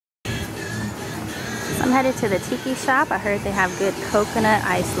So I'm headed to the Tiki shop. I heard they have good coconut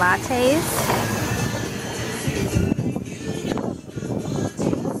iced lattes.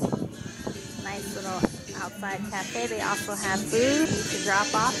 Nice little outside cafe. They also have food to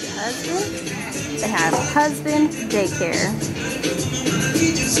drop off your husband. They have husband daycare.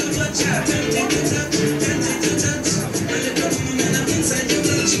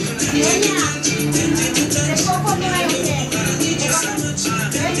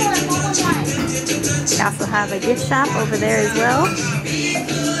 They also have a gift shop over there as well.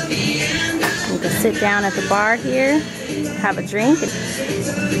 You can sit down at the bar here, have a drink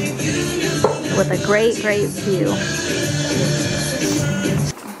with a great view.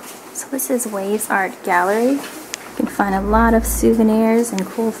 So this is Waves Art Gallery. You can find a lot of souvenirs and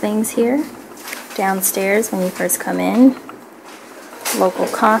cool things here. Downstairs when you first come in. Local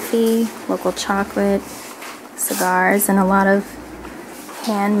coffee, local chocolate, cigars, and a lot of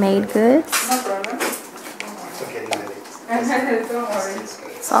handmade goods.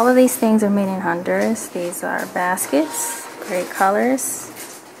 So all of these things are made in Honduras. These are baskets, great colors.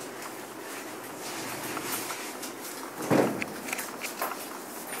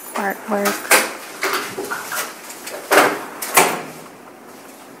 Artwork.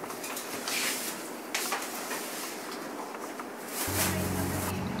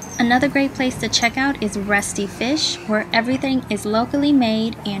 Another great place to check out is Rusty Fish, where everything is locally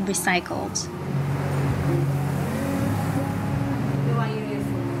made and recycled.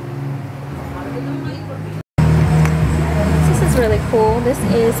 This is really cool. This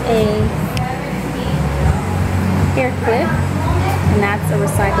is a hair clip, and that's a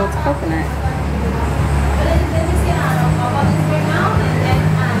recycled coconut.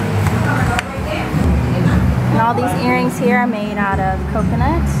 And all these earrings here are made out of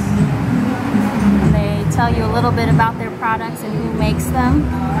coconut. They tell you a little bit about their products and who makes them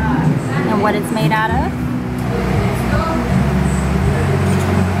and what it's made out of.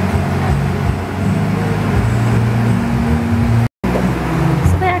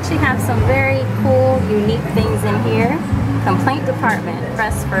 So they actually have some very cool, unique things in here. Complaint department,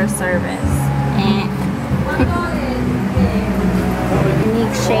 press for service, and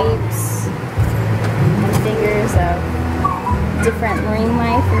unique shapes and figures of different marine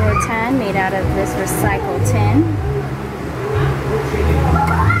life in Roatan made out of this recycled tin.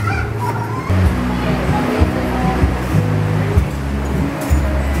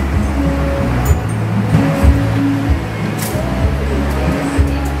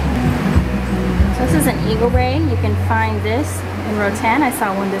 So this is an eagle ray. You can find this in Roatan. I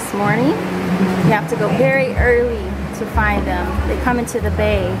saw one this morning. You have to go very early to find them. They come into the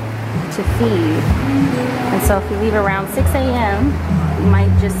bay to feed. And so if you leave around 6 a.m., you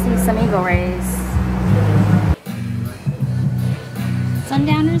might just see some eagle rays.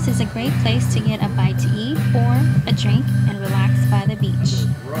 Sundowners is a great place to get a bite to eat or a drink and relax by the beach.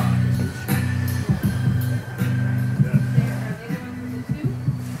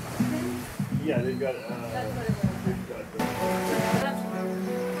 Yeah, they've got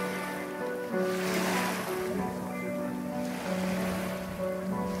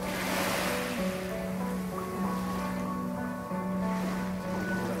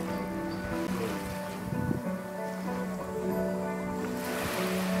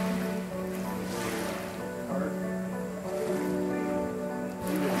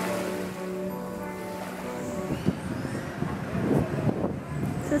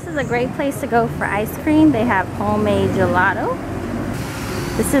This is a great place to go for ice cream. They have homemade gelato.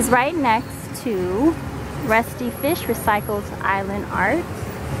 This is right next to Rusty Fish Recycled Island Art.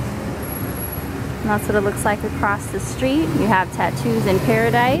 And that's what it looks like across the street. You have Tattoos in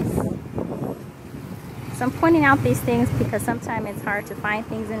Paradise. So I'm pointing out these things because sometimes it's hard to find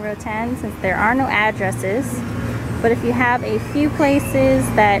things in Roatan since there are no addresses. But if you have a few places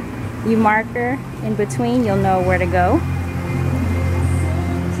that you marker in between, you'll know where to go.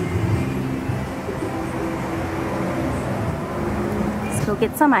 Let's go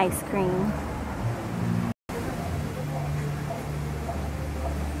get some ice cream.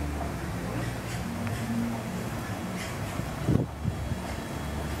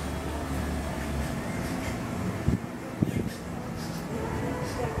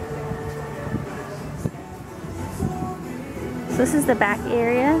 So this is the back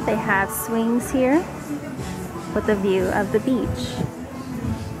area. They have swings here with a view of the beach.